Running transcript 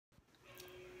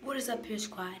What is up here,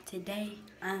 squad? Today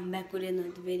I'm back with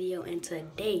another video, and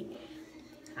today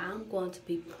I'm going to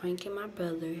be pranking my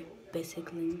brother,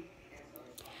 basically,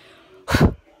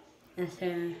 and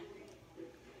saying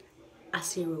I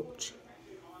see a roach.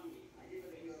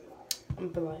 I'm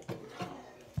be like,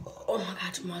 oh my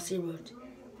god, tomorrow I see a roach.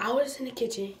 I was in the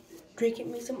kitchen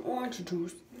drinking me some orange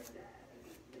juice,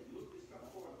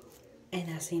 and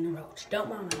I seen a roach. Don't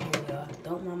mind my hair, y'all.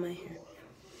 Don't mind my hair.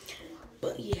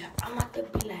 But yeah, I'm about to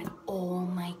be like, oh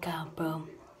my god, bro.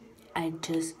 I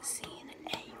just seen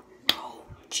a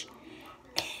roach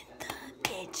in the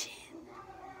kitchen.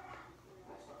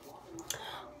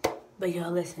 But y'all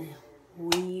listen,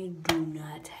 we do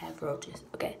not have roaches,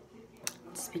 okay?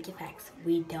 Speaking facts,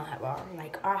 we don't have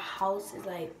our house is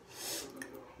like,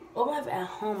 what we have at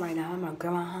home right now, I'm my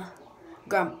grandma,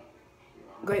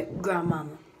 great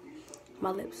grandmama. My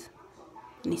lips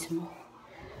need some more.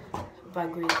 By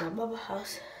great grandmama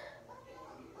house.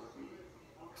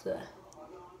 So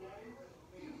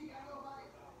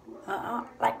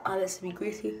like this to be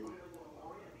greasy.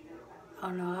 I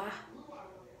don't know why.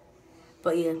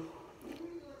 But yeah.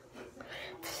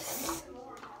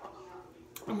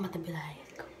 I'm about to be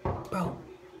like, bro,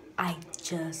 I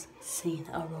just seen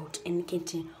a roach in the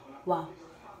kitchen while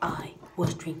I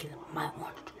was drinking my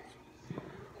orange juice.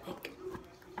 Like,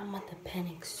 I'm about to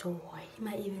panic so hard. He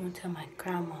might even gonna tell my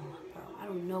grandmama, bro. I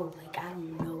don't know. I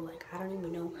don't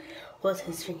even know what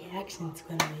his freaking action's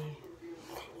gonna be.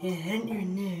 Yeah, I don't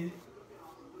even know.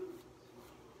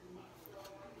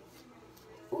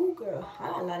 Ooh, girl, I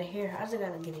got a lot of hair. I just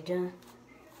gotta get it done.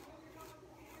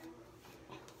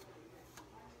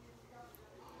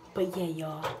 But yeah,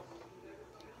 y'all,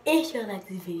 if y'all like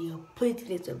this video, please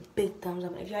give it a big thumbs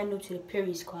up. If y'all new to the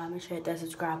Period Squad, make sure to hit that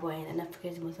subscribe button and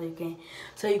notification bell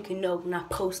so you can know when I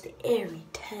post it every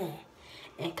time.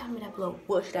 And comment down below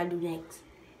what should I do next.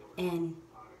 And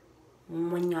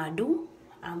when y'all do,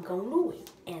 I'm gonna do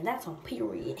it. And that's on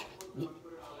period.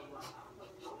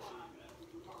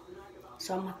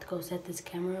 So I'm about to go set this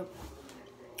camera up.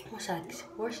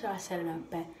 Where should I set it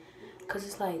up at? Cause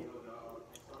it's like,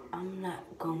 I'm not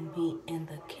gonna be in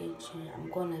the kitchen. I'm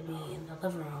gonna be in the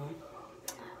living room.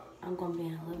 I'm gonna be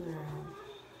in the living room.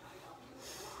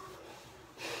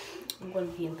 I'm gonna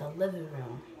be in the living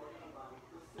room.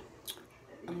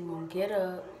 I'm gonna get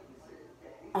up.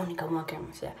 I only got one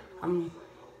camera, so I'm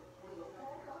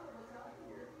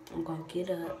gonna get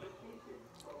up.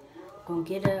 Go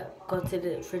to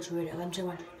the refrigerator. I'm just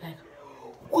like,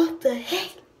 what the heck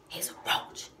is a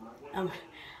roach?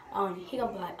 He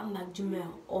gonna be like, I'm like,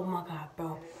 Jamel, oh my god,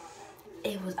 bro.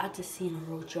 I just seen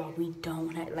a roach, y'all. We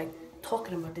don't have,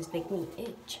 talking about this make me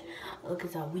itch. Look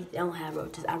at y'all, we don't have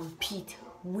roaches. I repeat,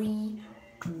 we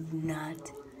do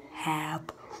not have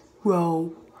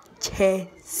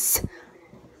roaches.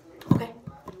 Okay?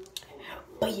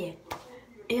 But yeah,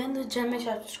 if you're new to the channel, make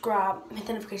sure to subscribe, hit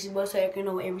the notification bell so you can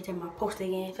know every time I post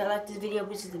again. If you like this video,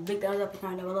 please hit the big thumbs up and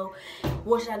comment down below.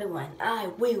 What should I do? And I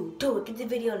will do it. Get the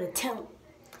video to 10.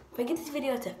 If I get this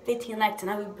video to 15 likes,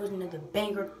 and I'll be posting another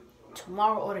banger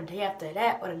tomorrow or the day after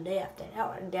that, or the day after that,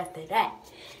 or the day after that.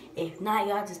 If not,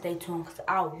 y'all just stay tuned because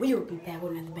I will be back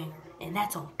with another banger. And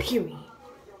that's on period.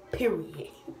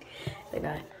 Period. Like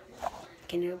that.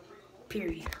 Can you?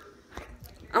 Period.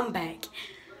 I'm back.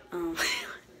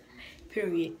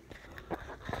 Period.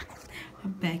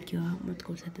 I'm back, y'all. I'm about to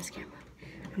go set this camera.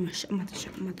 I'm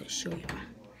about to show y'all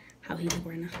how he look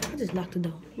right now. I just locked the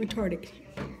door. Retarded.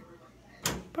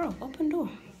 Bro, open the door.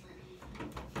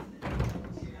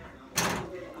 Hold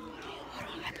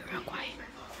on, I have to be real quiet.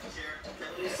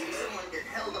 You see someone get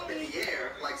held up in the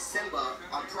air like Simba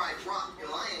on Pride Rock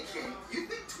in Lion King, you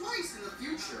think twice in the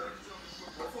future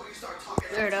before you start talking.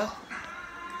 Weirdo.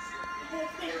 And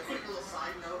a quick little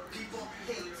side note, people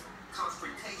hate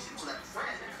confrontation. So that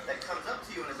friend that comes up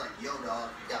to you and is like, yo dog,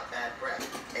 you got bad breath.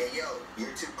 Hey yo,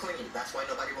 you're too clean. That's why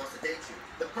nobody wants to date you.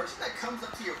 The person that comes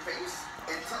up to your face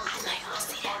and tells you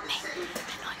that's hard to say,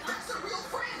 that's a real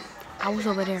friend. I was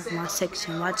over there in my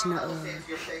section watching the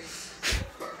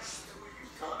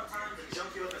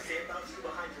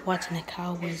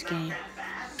Cowboys game.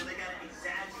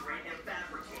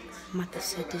 I'm about to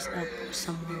set this up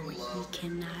somewhere where he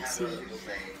cannot see it.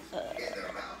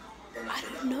 I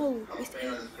don't know. It's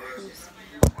there.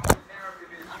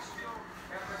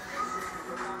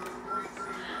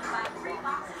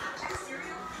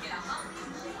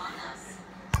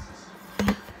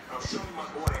 I'll show you my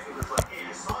boy. It was like, hey,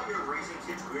 I saw your raising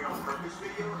kids weird on purpose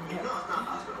video. You know it's not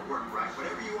how it's gonna work, right?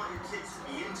 Whatever you want your kids to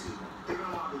be into, they're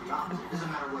gonna want to do the opposite. It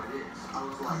doesn't matter what it is. I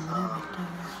was like,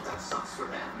 that sucks for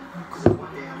them. Because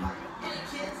one day I'm like, hey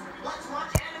kids, let's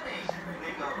watch anime. And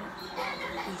they go,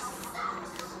 anime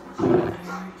sucks.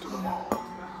 to the mall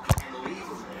and leave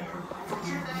them there. For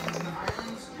kidnapping in the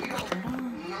islands, we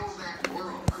don't know that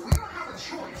world. We don't have a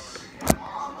choice. My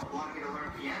mom wanted me to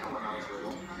learn piano when I was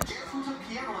little. Guess who took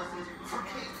piano lessons for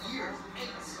 8 years?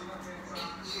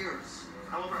 8 years.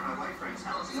 However, my white friends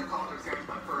tell us they're calling their parents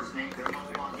by first name. Their mom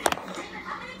walked in. David,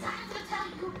 how many times did I tell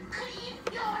you clean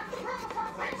your room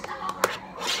before friends come over?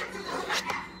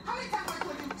 How many times have I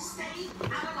told you stay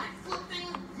out of my flipping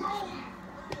room?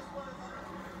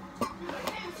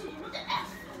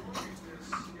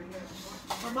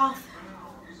 My mouth.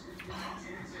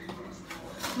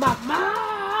 My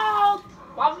mouth.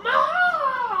 My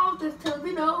mouth is telling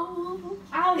me no.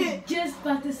 I was just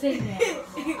about to say that. I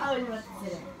was about to say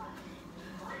that.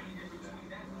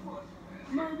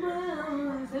 My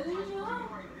mouth is telling me no.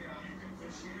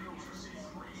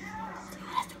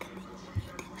 That's the good thing. He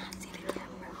did not see the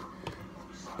camera.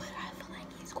 But I feel like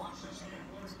he's going.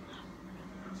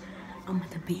 I'm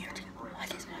at the beard. Watch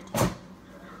this, watch this.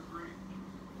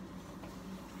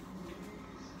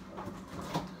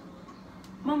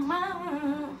 My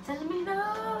mom telling me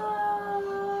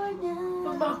no,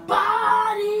 no. But my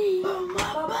body,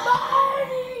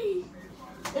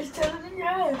 it's telling me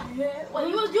no. Well,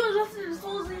 you was listening to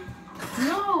Swoozie?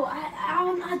 No,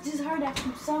 I just heard that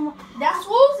from someone. That's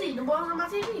Swoozie, the boy on my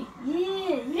TV.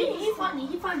 Yeah, He funny.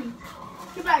 He be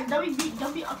like, don't be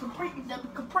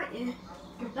complaining.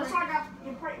 That's why I got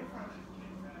complaining from.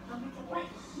 Don't be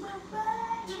complaining. My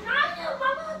body,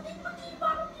 mama, think what you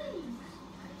bought me.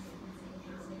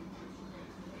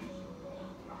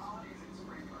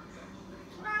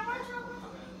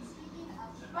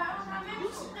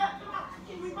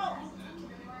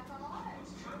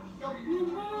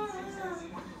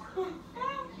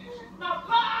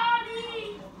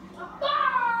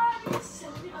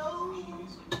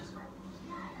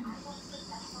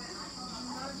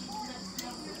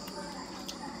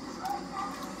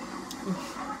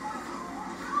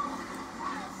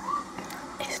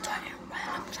 It's starting right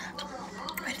up top.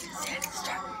 Ready to set it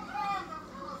start.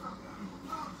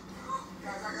 Guys, I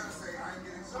gotta say, I'm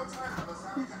getting so tired of us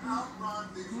having to outrun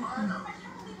these rhinos. I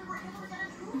can't believe we were able to get an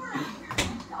Uber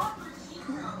out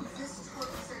here. This is what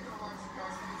we saved our lives, you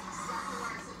guys. It's exactly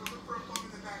what I said to look for a phone in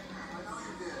the backpack. I know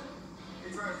you did. Hey,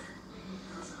 driver.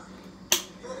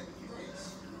 Good, thanks.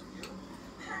 You?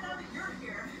 Now that you're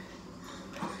here.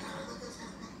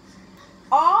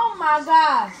 Oh my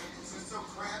gosh. It's just so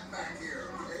cramped back here,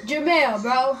 okay? Jamel,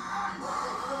 bro.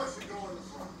 I should go in the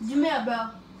front. Jamel,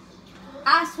 bro.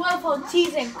 I swear for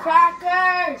cheese and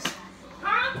crackers.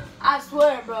 Huh? I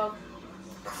swear, bro.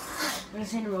 I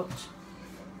just seen the roach.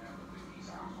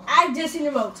 I just seen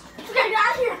the roach. We gotta get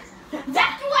out of here.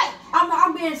 Evacuate.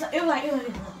 I'm being so. It was like.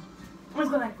 Let's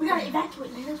go like. We gotta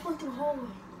evacuate. Man, let's walk through the hallway.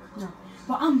 No,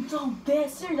 but I'm so dead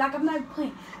serious. Like I'm not even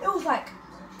playing. It was like.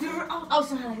 I was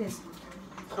something like this.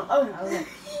 I was like,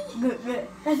 good.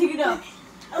 That's you know.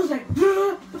 I was like,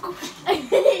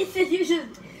 he said you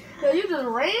should. You just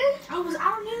ran? I don't even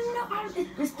know.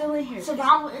 It's still in here.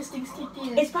 Survival instincts kicked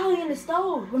in. It's probably in the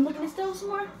stove. We're looking in the stove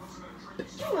somewhere. You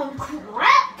want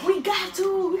crap? We got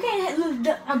to. We can't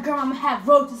let a girl have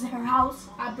roaches in her house.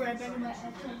 I better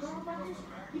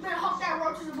You better hope that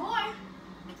roach is a boy.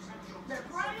 Better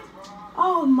pray.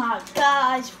 Oh my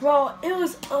gosh, bro. It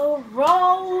was a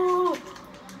roach.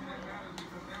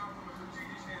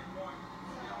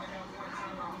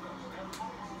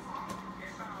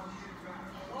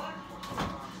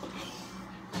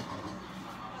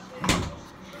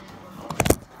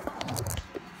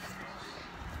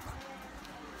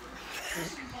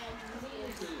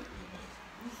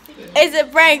 It's a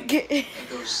prank. Please,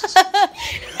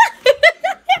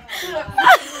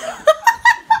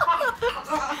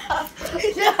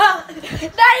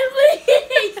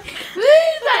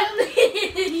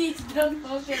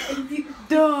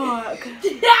 dog.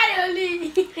 He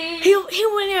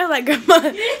went there like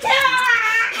grandma.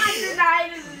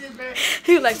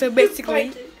 He was like, so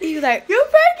basically, he was like, you're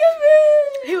pranking me.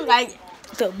 He was like,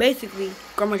 so basically,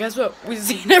 grandma, guess what? We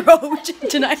seen the roach.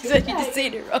 Tonight said you just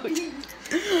seen the roach.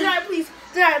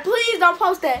 Janaya, please don't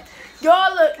post that.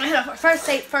 Y'all look. First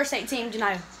eight team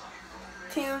Janaya.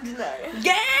 Team Janaya.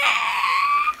 Yeah.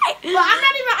 Well, I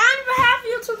don't even have a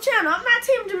YouTube channel. I'm not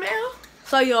Team Jamel.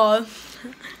 So y'all,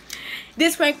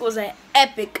 this prank was an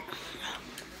epic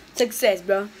success,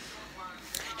 bro.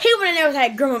 He went in there with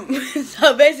like grandma.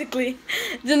 So basically,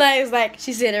 Janaya was like,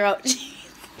 she said the roach.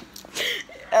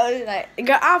 I was like,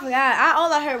 girl, I forgot.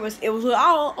 All I heard was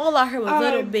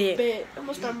little bit. I'm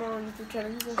gonna start more on YouTube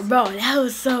channel. Bro, that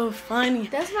was so funny.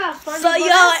 That's not funny. So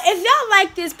y'all, if y'all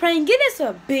like this prank, give us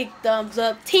a big thumbs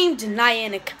up. Team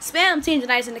Janaya spam Team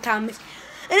Janaya in the comments.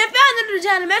 And if y'all new to the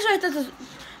channel,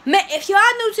 If y'all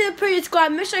new to the Period Squad,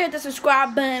 make sure you hit the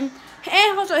subscribe button.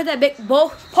 And also hit that big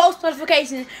post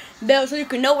notification bell so you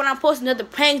can know when I'm posting another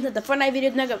pranks, another Fortnite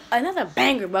videos, another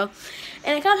banger, bro.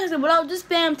 And in the comment section below, just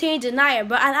spam Team Janaya,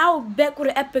 bro. And I will be back with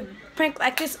an epic prank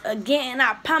like this again, and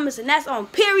I promise. And that's on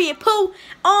Period Poo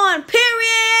on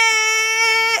Period.